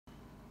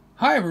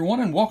Hi everyone,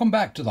 and welcome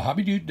back to the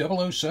Hobby Dude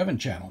 007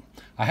 channel.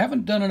 I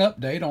haven't done an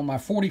update on my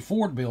 40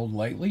 Ford build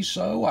lately,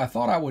 so I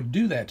thought I would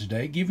do that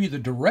today, give you the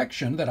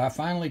direction that I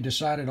finally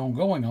decided on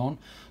going on.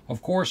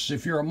 Of course,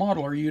 if you're a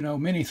modeler, you know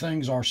many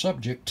things are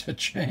subject to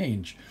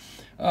change.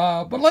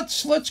 But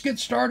let's get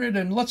started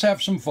and let's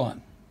have some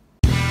fun.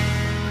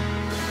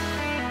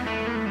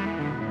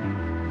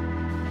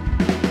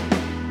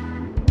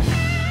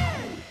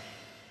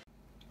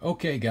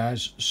 Okay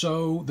guys,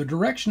 so the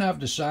direction I've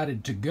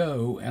decided to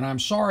go, and I'm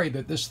sorry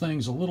that this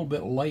thing's a little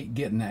bit late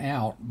getting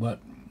out,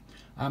 but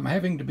I'm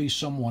having to be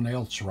someone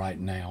else right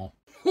now.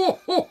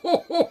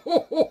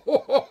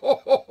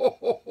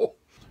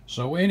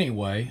 So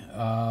anyway,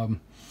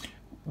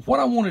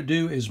 what I want to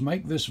do is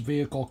make this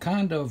vehicle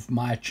kind of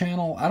my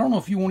channel. I don't know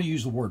if you want to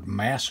use the word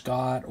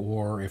mascot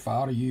or if I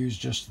ought to use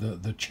just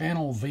the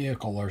channel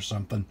vehicle or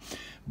something.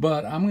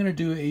 But I'm going to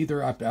do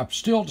either. I'm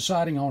still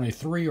deciding on a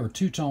 3 or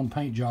 2-tone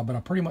paint job, but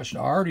I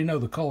already know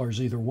the colors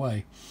either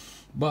way.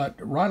 But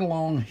right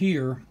along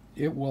here,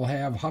 it will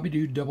have Hobby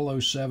Dude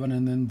 007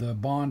 and then the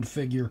Bond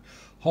figure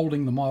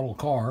holding the model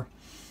car.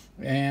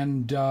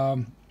 And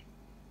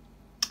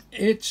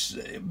it's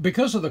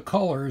because of the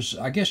colors.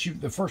 I guess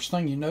the first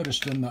thing you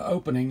noticed in the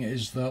opening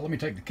is let me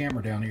take the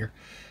camera down here,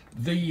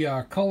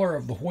 the color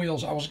of the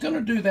wheels. I was going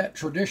to do that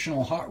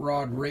traditional hot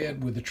rod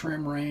red with the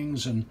trim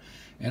rings and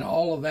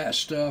all of that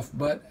stuff,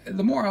 but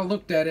the more I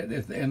looked at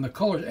it and the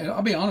colors, and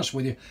I'll be honest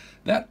with you,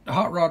 that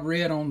hot rod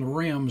red on the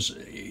rims,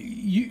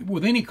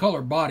 with any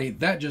color body,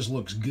 that just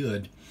looks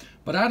good.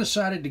 But I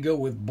decided to go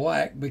with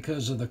black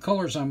because of the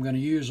colors I'm going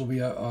to use will be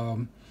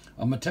a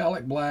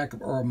metallic black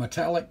or a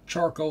metallic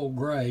charcoal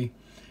gray,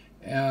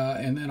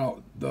 and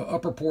then the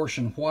upper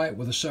portion white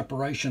with a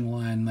separation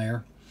line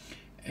there.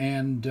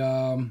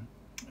 And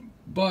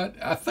but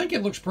I think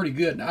it looks pretty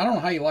good. I don't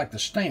know how you like the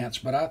stance,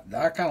 but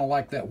I kind of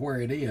like that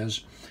where it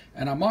is.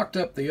 And I mocked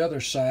up the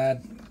other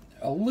side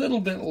a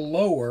little bit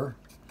lower.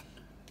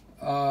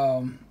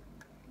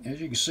 As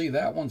you can see,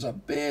 that one's a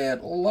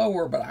bit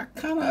lower, but I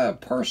kind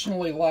of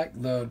personally like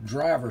the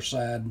driver's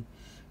side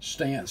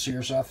stance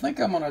here, so I think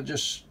I'm going to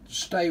just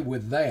stay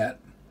with that.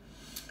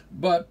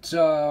 But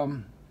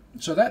so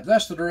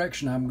that's the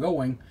direction I'm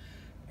going.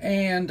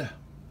 And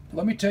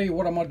let me tell you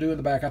what I'm going to do in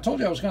the back. I told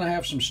you I was going to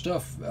have some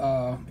stuff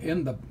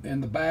in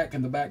the back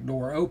and the back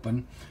door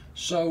open.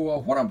 So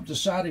what I've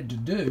decided to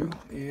do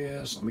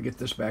is, let me get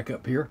this back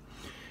up here,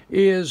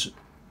 is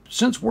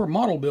since we're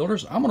model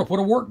builders, I'm going to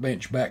put a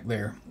workbench back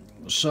there.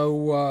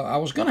 So I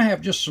was going to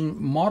have just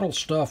some model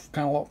stuff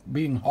kind of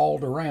being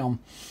hauled around.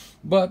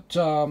 But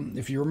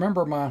if you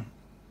remember my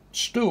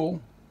stool,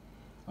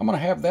 I'm going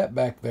to have that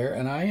back there,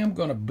 and I am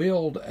going to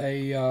build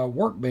a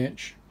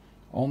workbench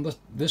on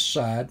this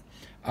side.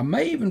 I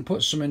may even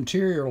put some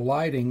interior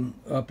lighting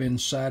up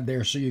inside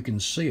there so you can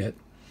see it.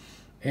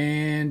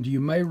 And you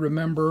may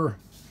remember,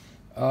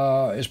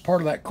 as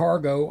part of that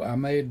cargo, I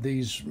made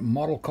these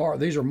model car.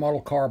 These are model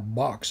car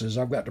boxes.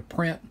 I've got to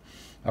print.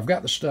 I've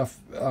got the stuff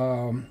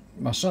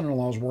my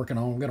son-in-law is working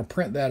on. I'm going to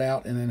print that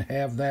out and then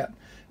have that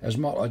as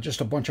just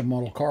a bunch of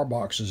model car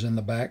boxes in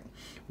the back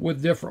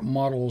with different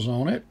models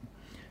on it.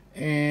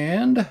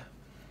 And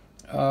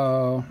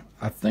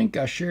I think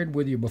I shared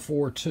with you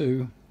before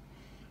too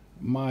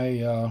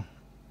my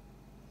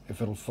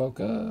if it'll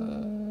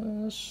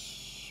focus,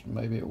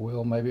 maybe it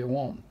will, maybe it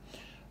won't,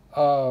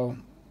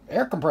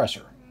 air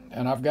compressor,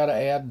 and I've got to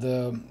add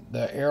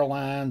the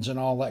airlines and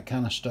all that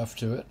kind of stuff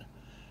to it,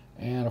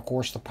 and of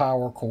course the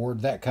power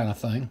cord, that kind of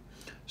thing.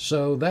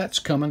 So that's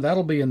coming.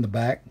 That'll be in the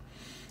back.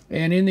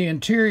 And in the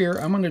interior,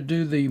 I'm going to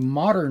do the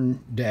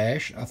modern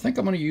dash. I think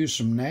I'm going to use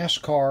some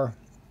NASCAR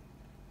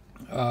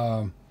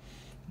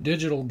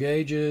digital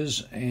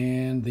gauges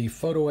and the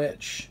photo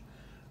etch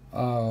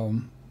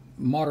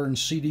modern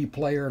CD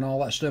player and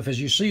all that stuff.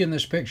 As you see in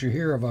this picture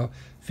here of a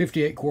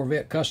 58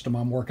 Corvette Custom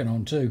I'm working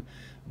on too,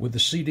 with the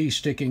CD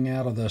sticking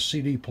out of the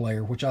CD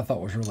player, which I thought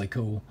was really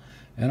cool.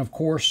 And of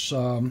course,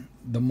 the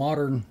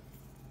more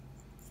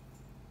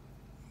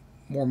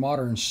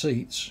modern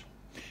seats.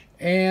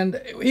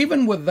 And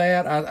even with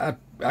that,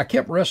 I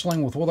kept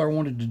wrestling with whether I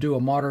wanted to do a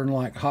modern,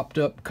 like,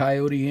 hopped-up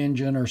Coyote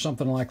engine or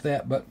something like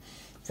that. But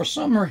for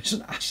some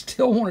reason, I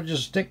still want to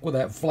just stick with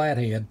that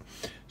flathead.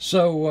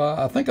 So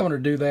I think I'm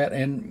going to do that.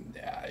 And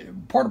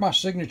part of my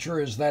signature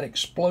is that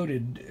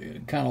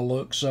exploded kind of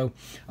look. So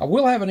I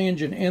will have an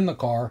engine in the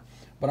car,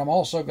 but I'm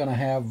also going to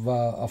have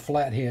a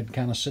flathead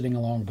kind of sitting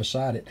along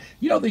beside it.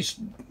 You know, these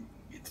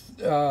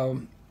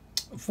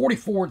 40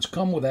 Fords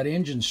come with that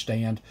engine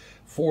stand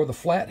for the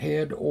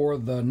flathead or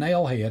the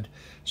nail head,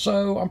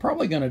 so I'm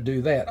probably going to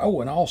do that.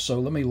 Oh, and also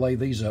let me lay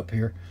these up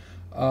here.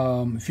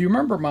 If you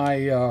remember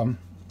my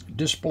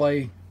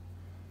display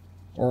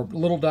or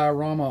little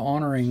diorama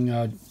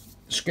honoring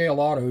Scale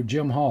Auto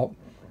Jim Hawk,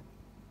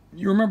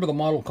 you remember the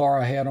model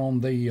car I had on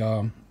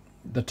the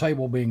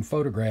table being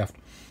photographed.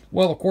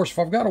 Well, of course, if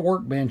I've got a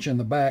workbench in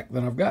the back,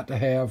 then I've got to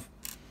have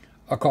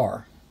a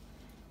car.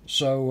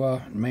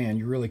 So man,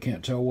 you really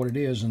can't tell what it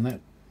is in that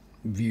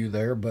view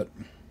there, but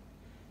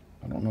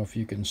I don't know if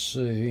you can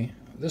see.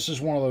 This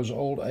is one of those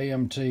old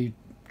AMT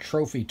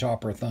trophy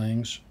topper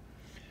things.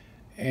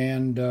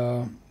 And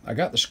I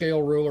got the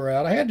scale ruler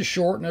out. I had to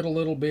shorten it a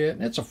little bit,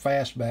 and it's a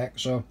fastback.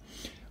 So,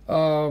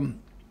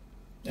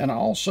 and I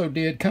also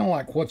did kind of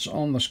like what's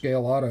on the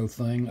Scale Auto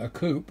thing, a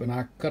coupe, and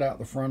I cut out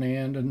the front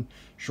end and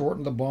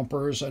shortened the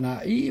bumpers, and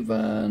I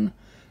even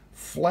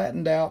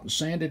flattened out and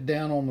sanded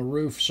down on the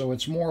roof so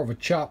it's more of a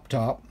chop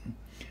top.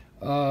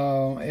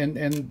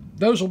 And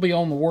those will be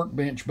on the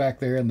workbench back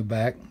there in the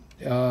back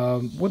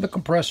with the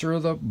compressor,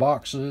 the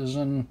boxes,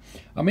 and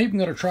I'm even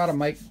going to try to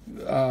make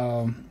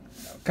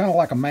kind of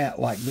like a mat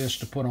like this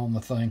to put on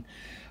the thing.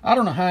 I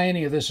don't know how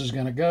any of this is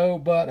going to go,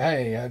 but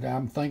hey,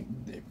 I'm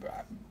thinking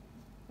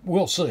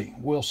we'll see.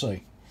 We'll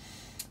see.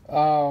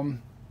 The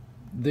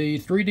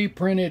 3D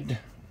printed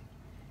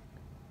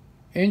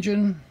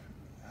engine,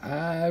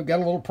 I've got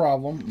a little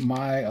problem.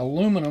 My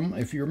aluminum,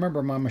 if you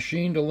remember, my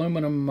machined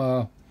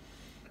aluminum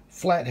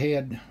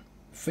flathead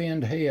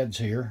finned heads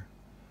here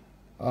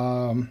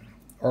are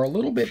a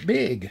little bit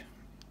big,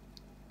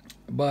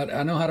 but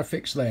I know how to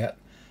fix that.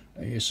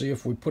 You see,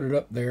 if we put it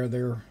up there,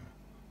 they're,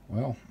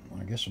 well,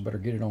 I guess I better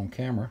get it on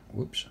camera.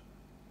 Whoops.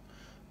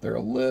 They're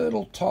a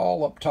little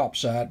tall up top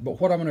side, but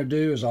what I'm going to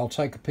do is I'll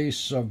take a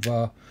piece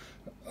of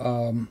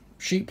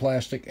sheet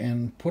plastic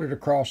and put it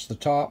across the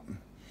top,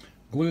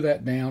 glue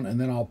that down,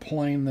 and then I'll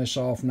plane this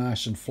off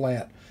nice and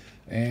flat.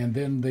 And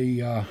then the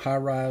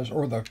high-rise,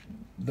 or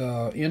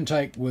the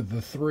intake with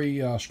the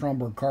 3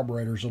 Stromberg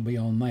carburetors will be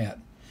on that.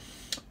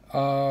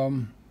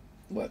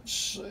 Let's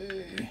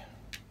see.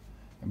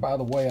 And by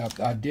the way,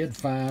 I did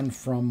find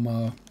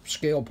from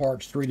Scale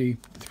Parts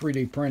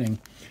 3D printing,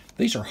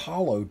 these are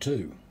hollow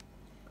too,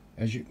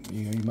 as you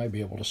may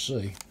be able to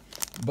see.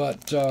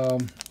 But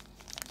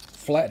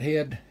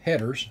flathead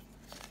headers,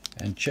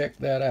 and check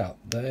that out.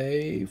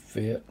 They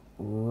fit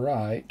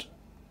right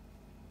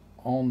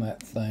on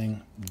that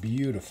thing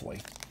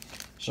beautifully.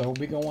 So we'll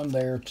be going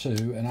there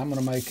too, and I'm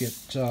going to make it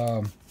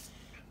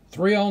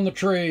 3 on the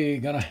tree.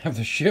 Going to have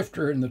the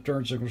shifter and the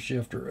turn signal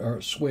shifter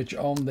or switch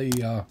on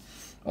the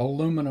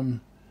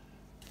aluminum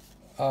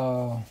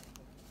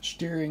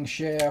steering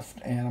shaft,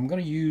 and I'm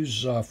going to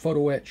use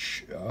photo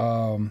etch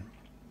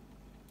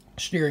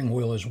steering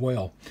wheel as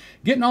well.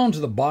 Getting on to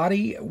the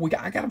body,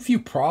 I got a few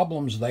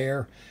problems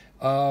there.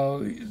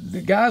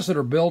 The guys that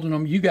are building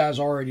them, you guys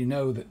already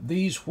know that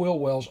these wheel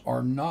wells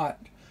are not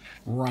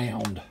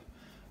round.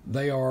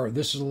 They are,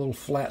 this is a little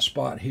flat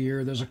spot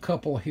here. There's a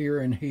couple here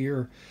and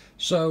here.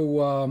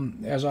 So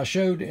as I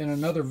showed in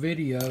another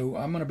video,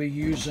 I'm going to be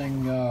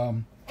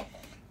using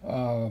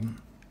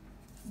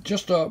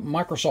just a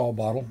microsol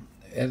bottle,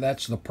 and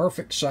that's the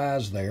perfect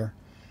size there.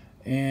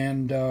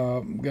 And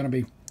I'm going to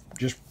be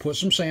just put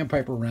some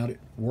sandpaper around it,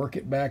 work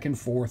it back and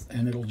forth,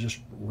 and it'll just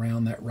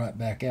round that right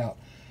back out.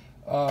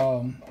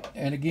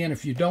 And again,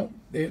 if you don't,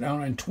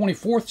 on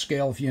 24th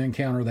scale, if you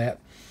encounter that,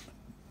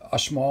 a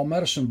small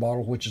medicine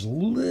bottle, which is a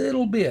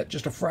little bit,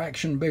 just a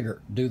fraction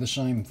bigger, do the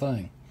same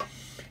thing.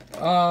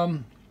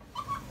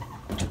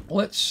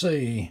 Let's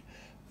see.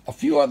 A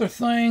few other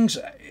things.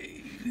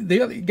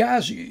 The other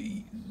guys,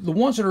 the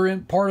ones that are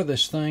in part of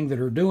this thing that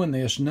are doing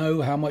this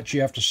know how much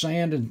you have to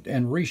sand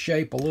and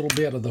reshape a little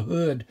bit of the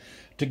hood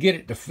to get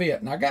it to fit.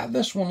 And I got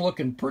this one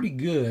looking pretty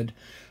good,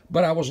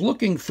 but I was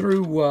looking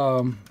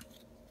through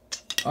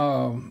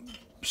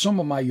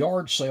some of my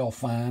yard sale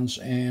finds,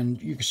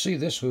 and you can see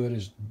this hood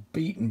is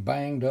beat and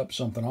banged up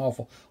something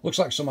awful. Looks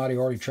like somebody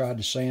already tried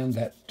to sand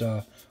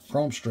that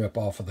chrome strip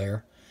off of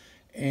there.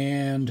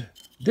 And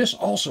this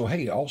also,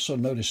 hey, also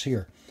notice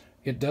here,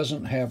 it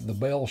doesn't have the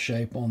bell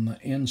shape on the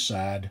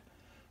inside.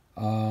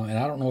 And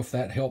I don't know if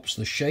that helps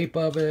the shape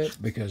of it,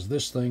 because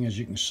this thing, as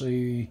you can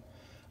see,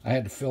 I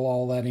had to fill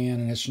all that in,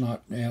 and it's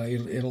not, you know,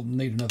 it'll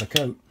need another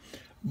coat.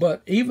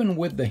 But even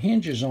with the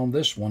hinges on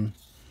this one,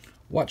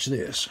 watch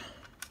this.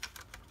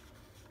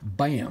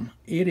 Bam.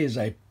 It is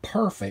a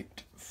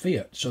perfect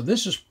fit. So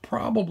this is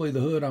probably the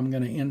hood I'm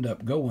going to end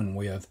up going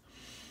with.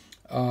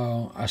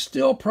 I'm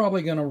still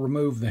probably going to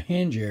remove the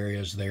hinge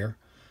areas there.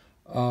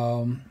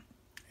 And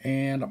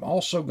I'm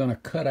also going to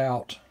cut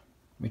out,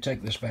 let me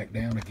take this back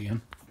down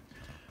again,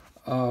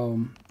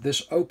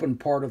 this open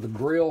part of the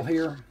grill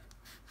here.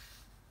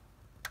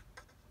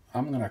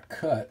 I'm going to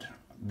cut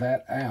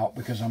that out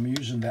because I'm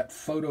using that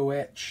photo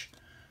etch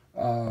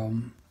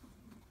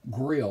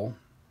grill.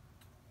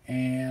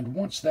 And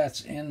once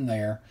that's in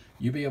there,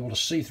 you'll be able to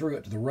see through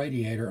it to the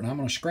radiator. And I'm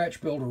going to scratch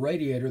build a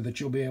radiator that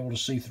you'll be able to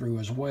see through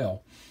as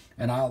well.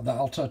 And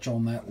I'll touch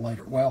on that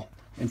later. Well,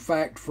 in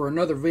fact, for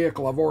another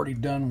vehicle, I've already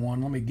done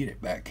one. Let me get it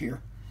back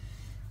here.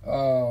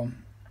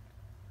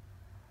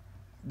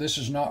 This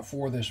is not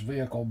for this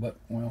vehicle, but,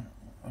 well,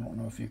 I don't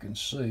know if you can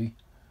see.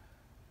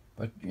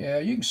 But, yeah,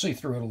 you can see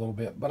through it a little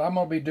bit. But I'm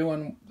going to be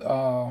doing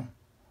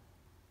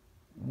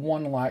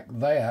one like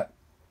that.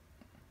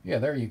 Yeah,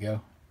 there you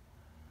go.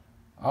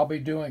 I'll be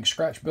doing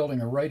scratch building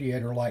a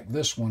radiator like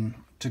this one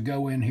to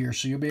go in here,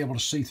 so you'll be able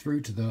to see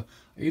through to the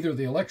either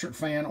the electric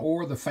fan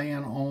or the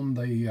fan on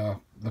the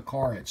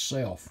car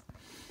itself.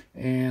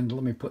 And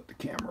let me put the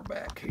camera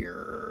back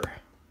here.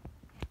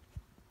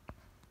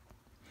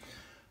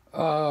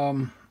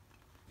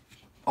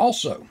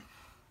 Also,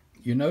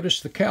 you notice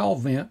the cowl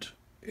vent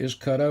is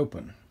cut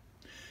open.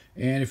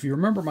 And if you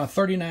remember my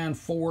 39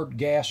 Ford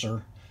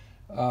gasser,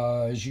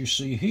 as you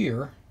see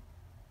here,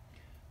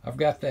 I've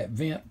got that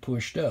vent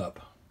pushed up.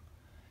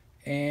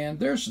 And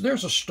there's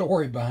a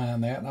story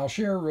behind that, and I'll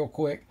share real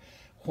quick.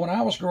 When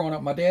I was growing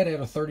up, my dad had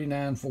a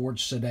 39 Ford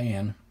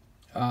sedan.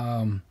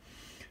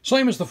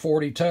 Same as the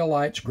 40,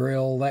 taillights,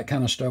 grill, that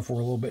kind of stuff were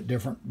a little bit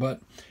different.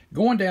 But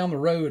going down the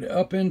road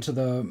up into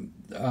the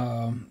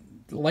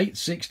late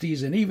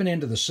 60s and even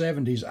into the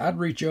 70s, I'd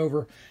reach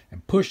over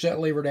and push that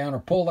lever down or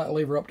pull that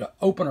lever up to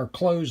open or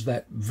close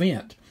that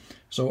vent.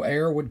 So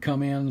air would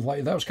come in.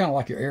 That was kind of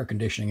like your air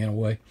conditioning in a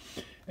way.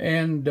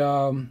 And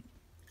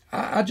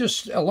I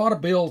just, a lot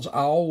of builds,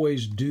 I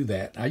always do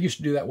that. I used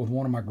to do that with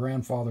one of my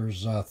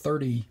grandfather's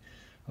 30,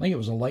 I think it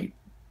was a late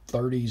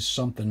 30s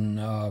something.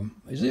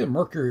 It's either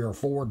Mercury or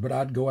Ford, but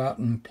I'd go out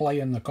and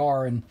play in the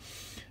car and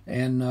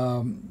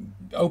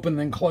open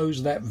and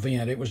close that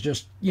vent. It was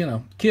just, you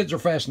know, kids are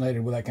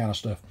fascinated with that kind of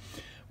stuff.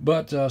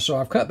 But so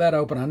I've cut that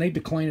open. I need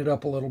to clean it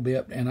up a little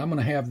bit, and I'm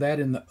going to have that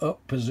in the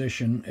up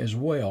position as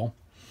well.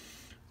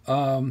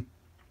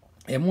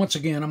 And once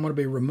again, I'm going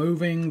to be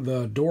removing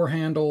the door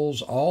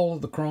handles, all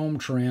of the chrome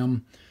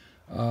trim,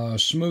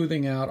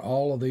 smoothing out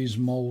all of these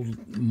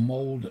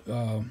mold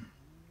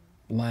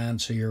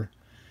lines here.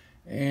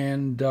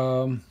 And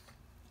I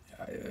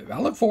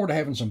look forward to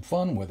having some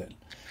fun with it.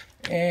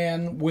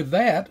 And with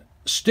that,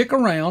 stick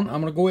around.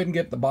 I'm going to go ahead and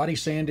get the body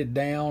sanded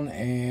down,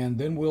 and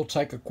then we'll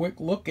take a quick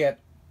look at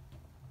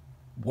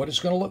what it's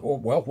going to look,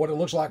 well, what it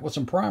looks like with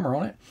some primer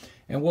on it.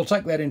 And we'll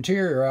take that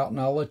interior out, and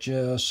I'll let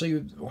you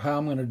see how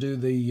I'm going to do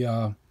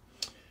the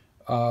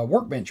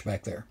workbench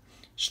back there.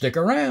 Stick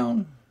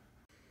around.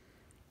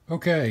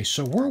 Okay,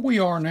 so where we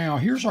are now,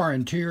 here's our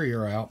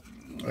interior out,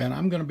 and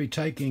I'm going to be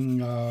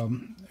taking,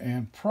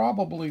 and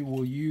probably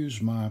will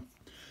use my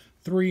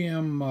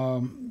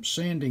 3M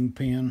sanding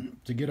pen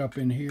to get up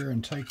in here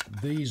and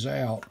take these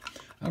out.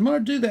 I'm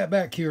going to do that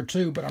back here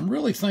too, but I'm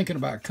really thinking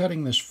about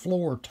cutting this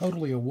floor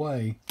totally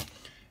away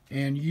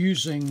and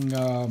using,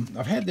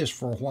 I've had this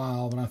for a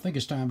while, and I think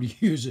it's time to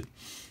use it,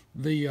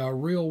 the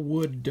real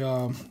wood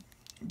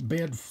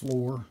bed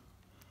floor,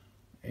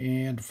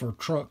 and for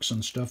trucks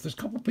and stuff. There's a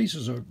couple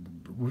pieces of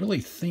really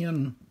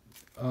thin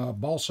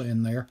balsa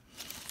in there,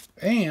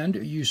 and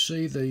you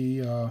see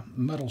the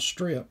metal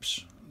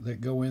strips that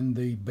go in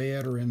the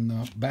bed or in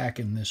the back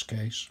in this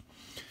case.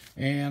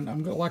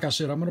 And like I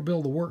said, I'm going to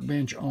build the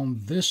workbench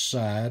on this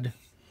side.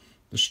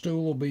 The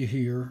stool will be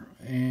here,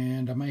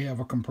 and I may have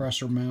a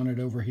compressor mounted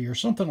over here,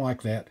 something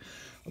like that.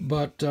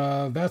 But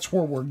that's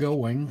where we're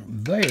going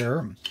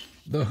there.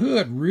 The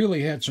hood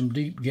really had some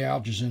deep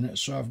gouges in it,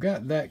 so I've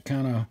got that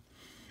kind of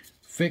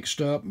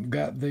fixed up.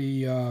 Got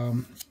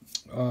the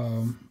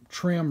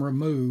trim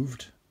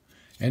removed,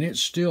 and it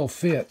still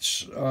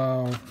fits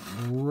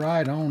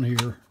right on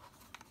here.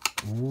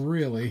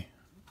 Really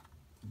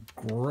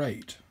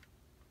great.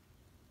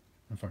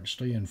 If I can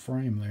stay in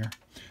frame there.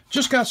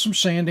 Just got some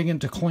sanding in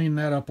to clean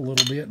that up a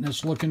little bit, and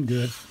it's looking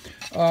good.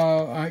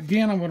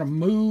 Again, I'm going to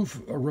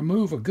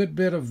remove a good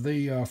bit of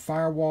the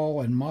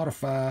firewall and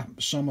modify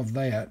some of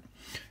that.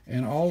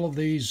 And all of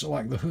these,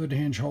 like the hood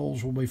hinge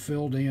holes, will be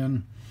filled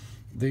in.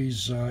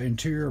 These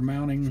interior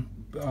mounting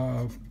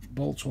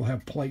bolts will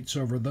have plates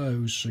over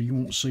those, so you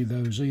won't see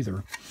those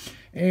either.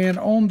 And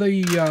on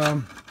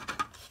the...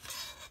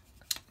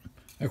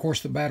 of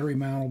course, the battery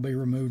mount will be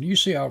removed. You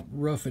see how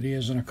rough it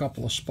is in a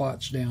couple of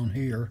spots down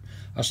here.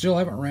 I still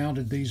haven't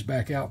rounded these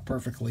back out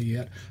perfectly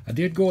yet. I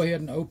did go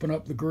ahead and open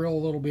up the grill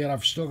a little bit.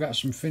 I've still got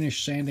some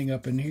finished sanding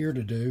up in here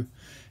to do.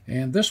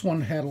 And this one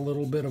had a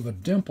little bit of a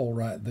dimple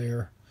right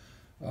there.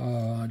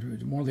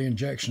 One of the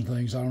injection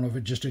things, I don't know if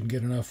it just didn't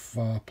get enough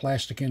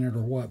plastic in it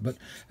or what, but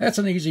that's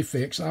an easy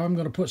fix. I'm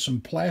going to put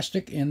some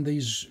plastic in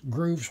these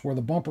grooves where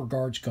the bumper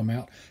guards come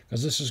out,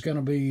 because this is going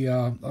to be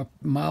a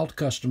mild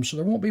custom, so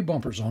there won't be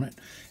bumpers on it.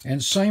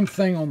 And same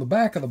thing on the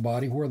back of the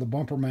body where the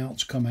bumper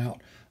mounts come out.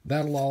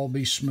 That'll all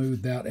be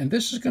smoothed out. And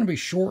this is going to be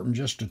shortened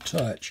just a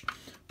touch,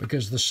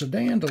 because the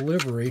sedan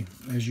delivery,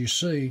 as you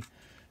see,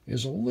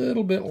 is a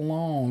little bit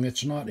long.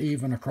 It's not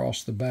even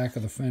across the back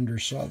of the fender,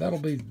 so that'll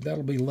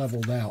be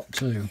leveled out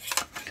too.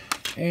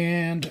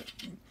 And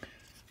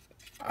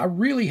I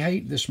really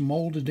hate this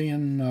molded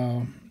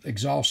in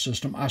exhaust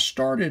system. I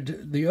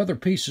started the other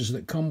pieces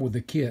that come with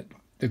the kit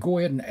to go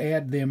ahead and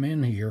add them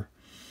in here,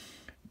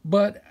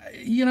 but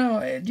you know,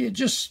 it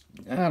just,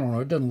 I don't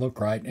know, it doesn't look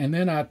right. And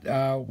then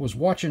I was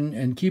watching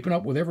and keeping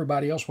up with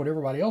everybody else, what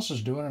everybody else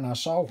is doing, and I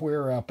saw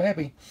where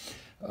Pappy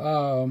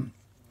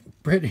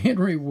Brett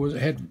Henry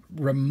had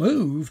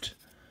removed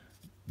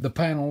the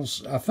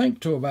panels, I think,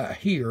 to about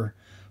here,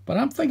 but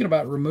I'm thinking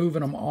about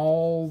removing them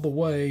all the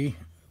way.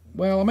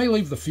 Well, I may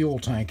leave the fuel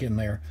tank in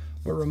there,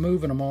 but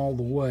removing them all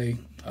the way.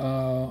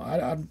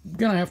 I'm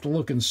going to have to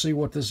look and see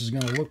what this is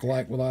going to look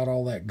like without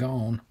all that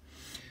gone.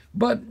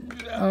 But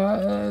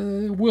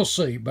we'll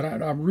see. But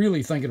I'm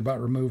really thinking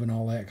about removing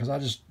all that, because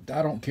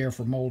I don't care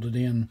for molded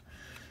in.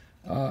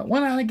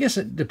 Well, I guess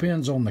it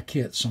depends on the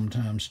kit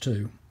sometimes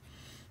too.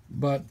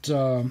 But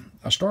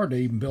I started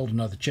to even build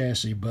another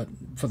chassis, but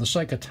for the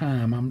sake of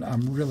time,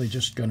 I'm really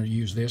just going to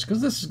use this,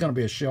 because this is going to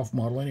be a shelf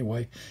model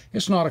anyway.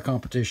 It's not a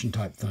competition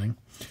type thing.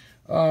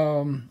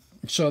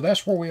 So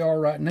that's where we are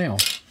right now.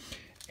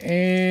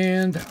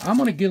 And I'm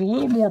going to get a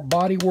little more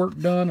body work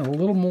done and a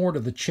little more to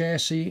the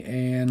chassis,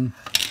 and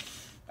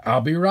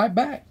I'll be right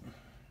back.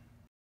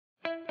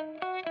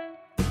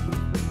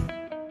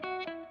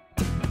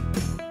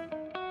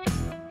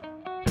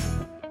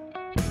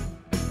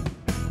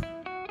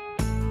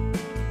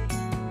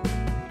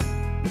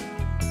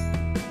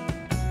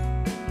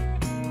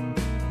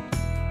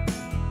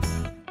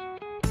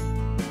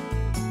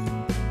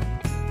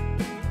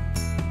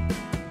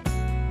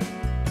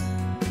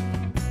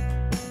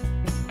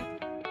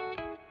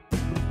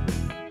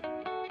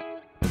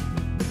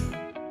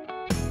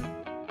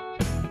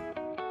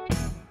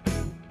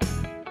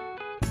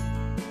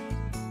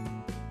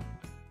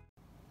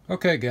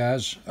 Okay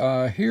guys,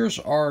 here's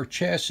our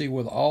chassis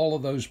with all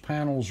of those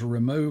panels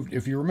removed.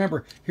 If you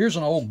remember, here's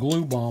an old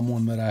glue bomb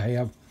one that I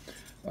have,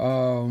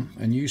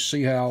 and you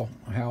see how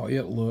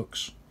it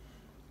looks.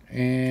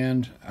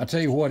 And I tell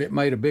you what, it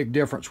made a big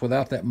difference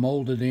without that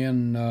molded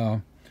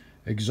in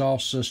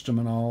exhaust system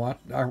and all.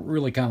 I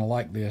really kind of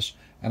like this,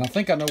 and I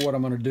think I know what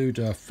I'm going to do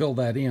to fill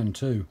that in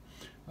too.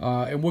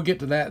 And we'll get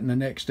to that in the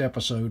next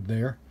episode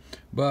there.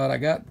 But I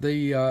got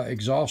the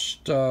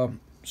exhaust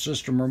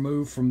system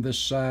removed from this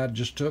side.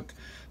 Just took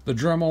the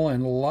Dremel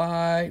and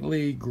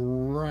lightly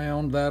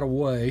ground that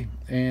away,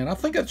 and I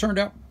think it turned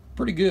out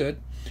pretty good.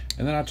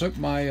 And then I took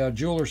my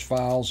jeweler's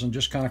files and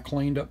just kind of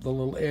cleaned up the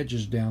little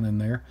edges down in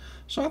there,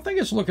 so I think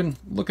it's looking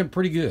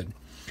pretty good.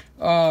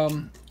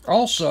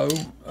 Also,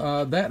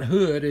 that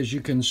hood, as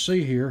you can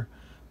see here,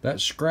 that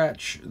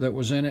scratch that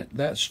was in it,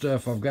 that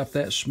stuff, I've got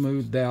that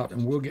smoothed out,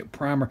 and we'll get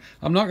primer.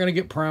 I'm not going to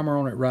get primer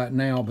on it right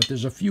now, but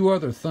there's a few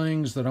other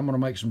things that I'm going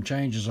to make some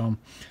changes on.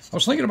 I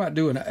was thinking about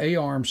doing an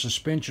A-arm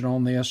suspension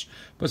on this,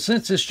 but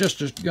since it's just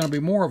going to be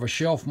more of a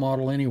shelf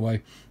model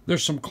anyway,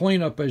 there's some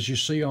cleanup, as you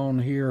see on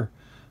here,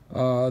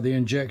 the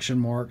injection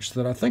marks,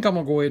 that I think I'm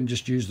going to go ahead and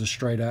just use the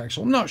straight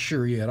axle. I'm not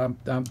sure yet.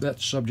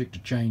 That's subject to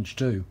change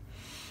too.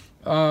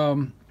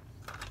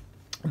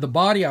 The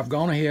body, I've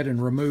gone ahead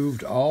and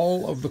removed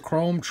all of the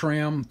chrome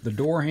trim, the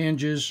door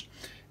hinges,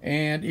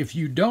 and if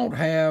you don't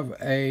have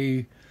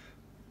a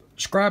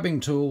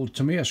scribing tool,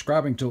 to me a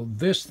scribing tool,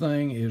 this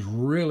thing is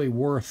really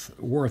worth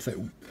it.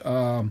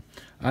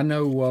 I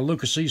know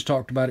Lucas C's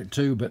talked about it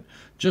too, but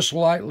just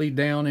lightly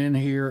down in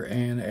here,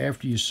 and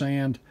after you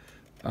sand,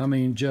 I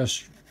mean,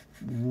 just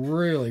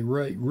really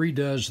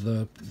redoes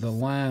the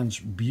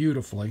lines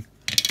beautifully.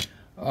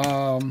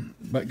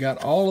 But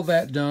got all of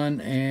that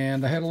done,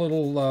 and I had a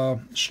little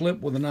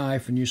slip with a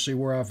knife, and you see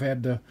where I've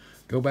had to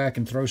go back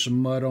and throw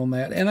some mud on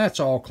that, and that's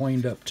all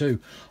cleaned up too.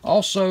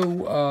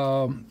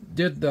 Also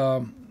did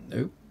the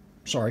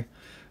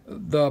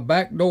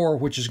back door,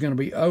 which is going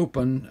to be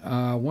open,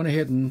 went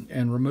ahead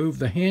and removed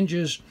the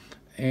hinges,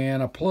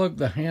 and I plugged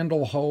the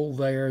handle hole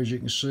there, as you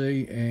can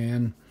see,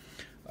 and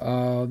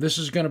this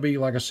is going to be,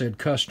 like I said,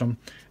 custom.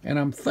 And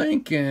I'm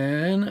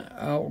thinking,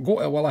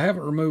 well, I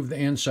haven't removed the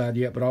inside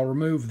yet, but I'll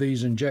remove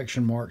these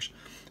injection marks.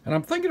 And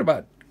I'm thinking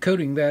about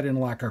coating that in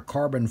like a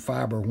carbon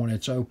fiber when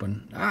it's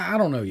open. I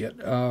don't know yet.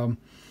 One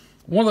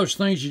of those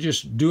things, you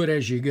just do it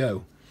as you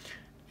go.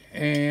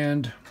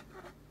 And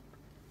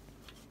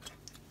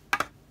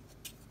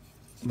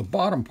the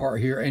bottom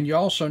part here, and you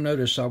also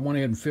notice I went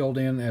ahead and filled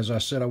in, as I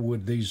said I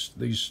would,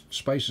 these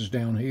spaces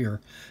down here,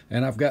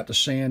 and I've got to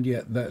sand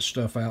that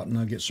stuff out, and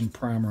I'll get some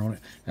primer on it,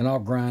 and I'll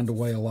grind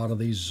away a lot of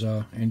these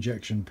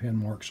injection pin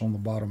marks on the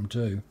bottom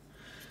too.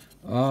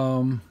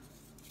 I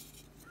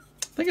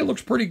think it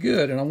looks pretty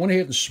good, and I went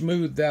ahead and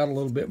smoothed out a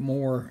little bit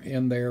more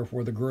in there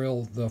where the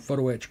grill, the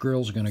photo etch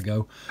grill, is going to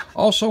go.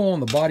 Also on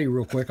the body,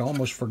 real quick, I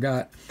almost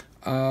forgot.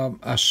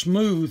 I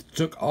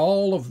took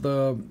all of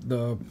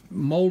the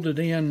molded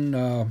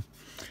in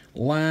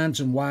lines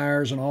and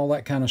wires and all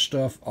that kind of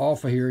stuff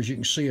off of here. As you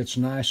can see, it's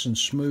nice and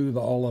smooth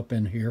all up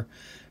in here.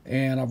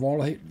 And I've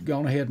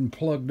gone ahead and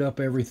plugged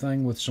up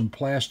everything with some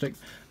plastic.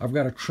 I've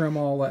got to trim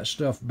all that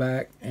stuff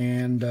back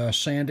and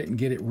sand it and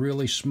get it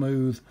really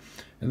smooth.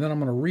 And then I'm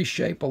going to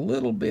reshape a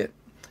little bit.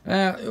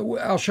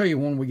 I'll show you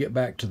when we get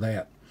back to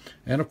that.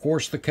 And of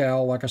course the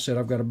cowl, like I said,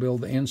 I've got to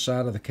build the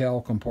inside of the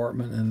cowl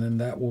compartment, and then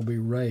that will be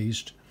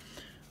raised.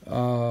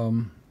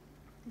 The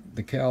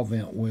cowl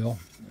vent will.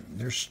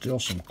 There's still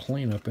some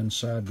cleanup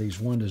inside these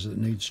windows that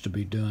needs to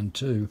be done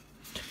too.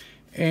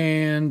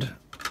 And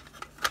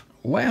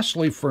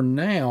lastly, for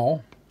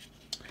now,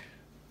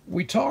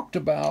 we talked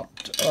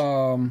about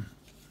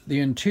the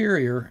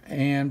interior,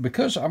 and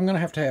because I'm going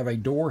to have a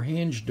door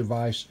hinge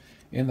device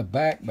in the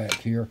back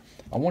here,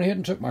 I went ahead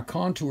and took my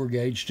contour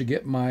gauge to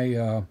get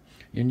my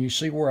and you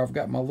see where I've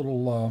got my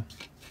little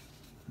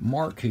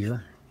mark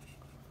here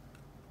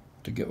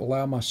to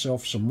allow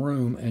myself some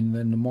room, and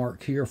then the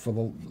mark here for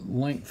the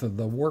length of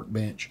the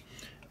workbench.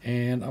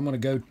 And I'm going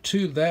to go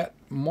to that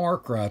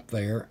mark right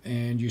there,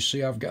 and you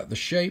see I've got the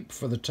shape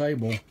for the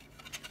table.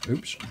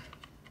 Oops.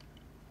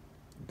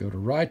 Go to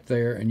right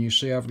there, and you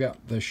see I've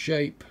got the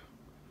shape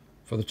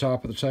for the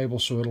top of the table,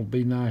 so it'll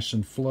be nice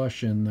and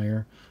flush in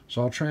there.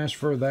 So I'll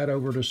transfer that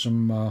over to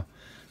some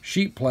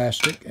sheet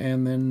plastic,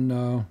 and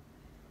then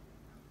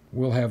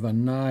we'll have a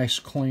nice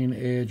clean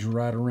edge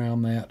right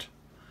around that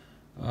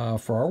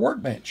for our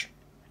workbench.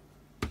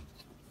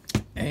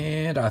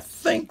 And I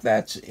think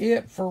that's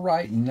it for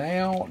right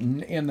now.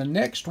 In the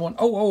next one,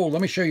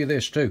 let me show you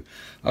this too.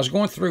 I was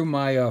going through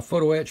my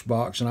photo etch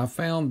box, and I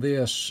found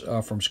this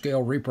from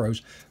Scale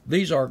Repros.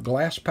 These are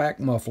glass pack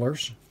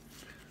mufflers.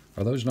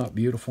 Are those not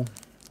beautiful?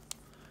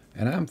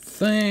 And I'm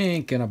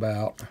thinking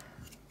about,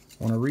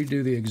 when I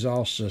redo the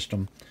exhaust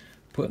system,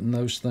 putting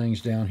those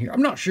things down here.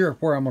 I'm not sure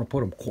where I'm going to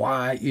put them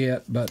quite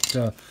yet, but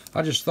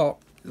I just thought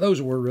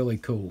those were really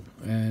cool,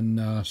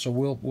 and so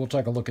we'll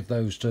take a look at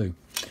those too.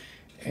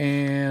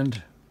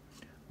 And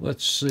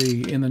let's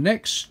see, in the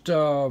next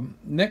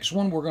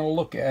one, we're going to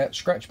look at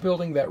scratch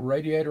building that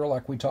radiator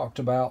like we talked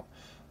about,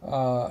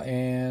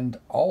 and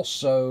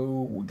also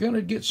we're going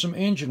to get some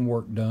engine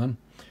work done,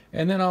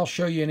 and then I'll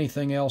show you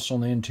anything else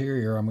on the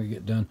interior I'm going to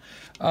get done.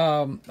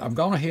 I've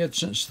gone ahead,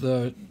 since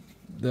the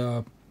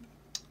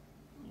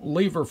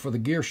lever for the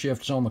gear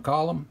shift is on the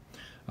column,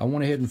 I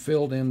went ahead and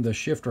filled in the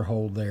shifter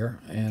hole there,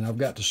 and I've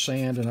got to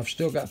sand, and I've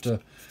still got to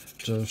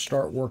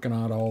start working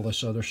out all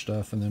this other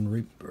stuff, and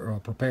then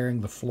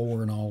preparing the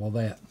floor and all of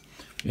that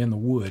in the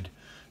wood.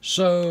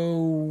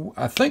 So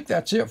I think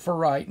that's it for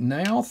right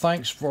now.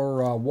 Thanks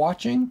for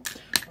watching.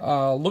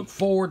 Look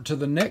forward to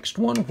the next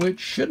one,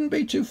 which shouldn't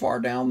be too far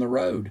down the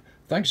road.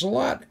 Thanks a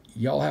lot.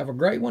 Y'all have a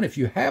great one. If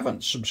you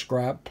haven't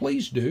subscribed,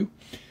 please do.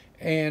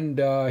 And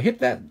hit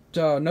that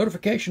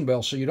notification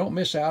bell so you don't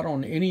miss out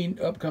on any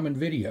upcoming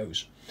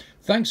videos.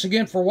 Thanks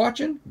again for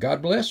watching.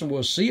 God bless, and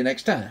we'll see you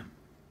next time.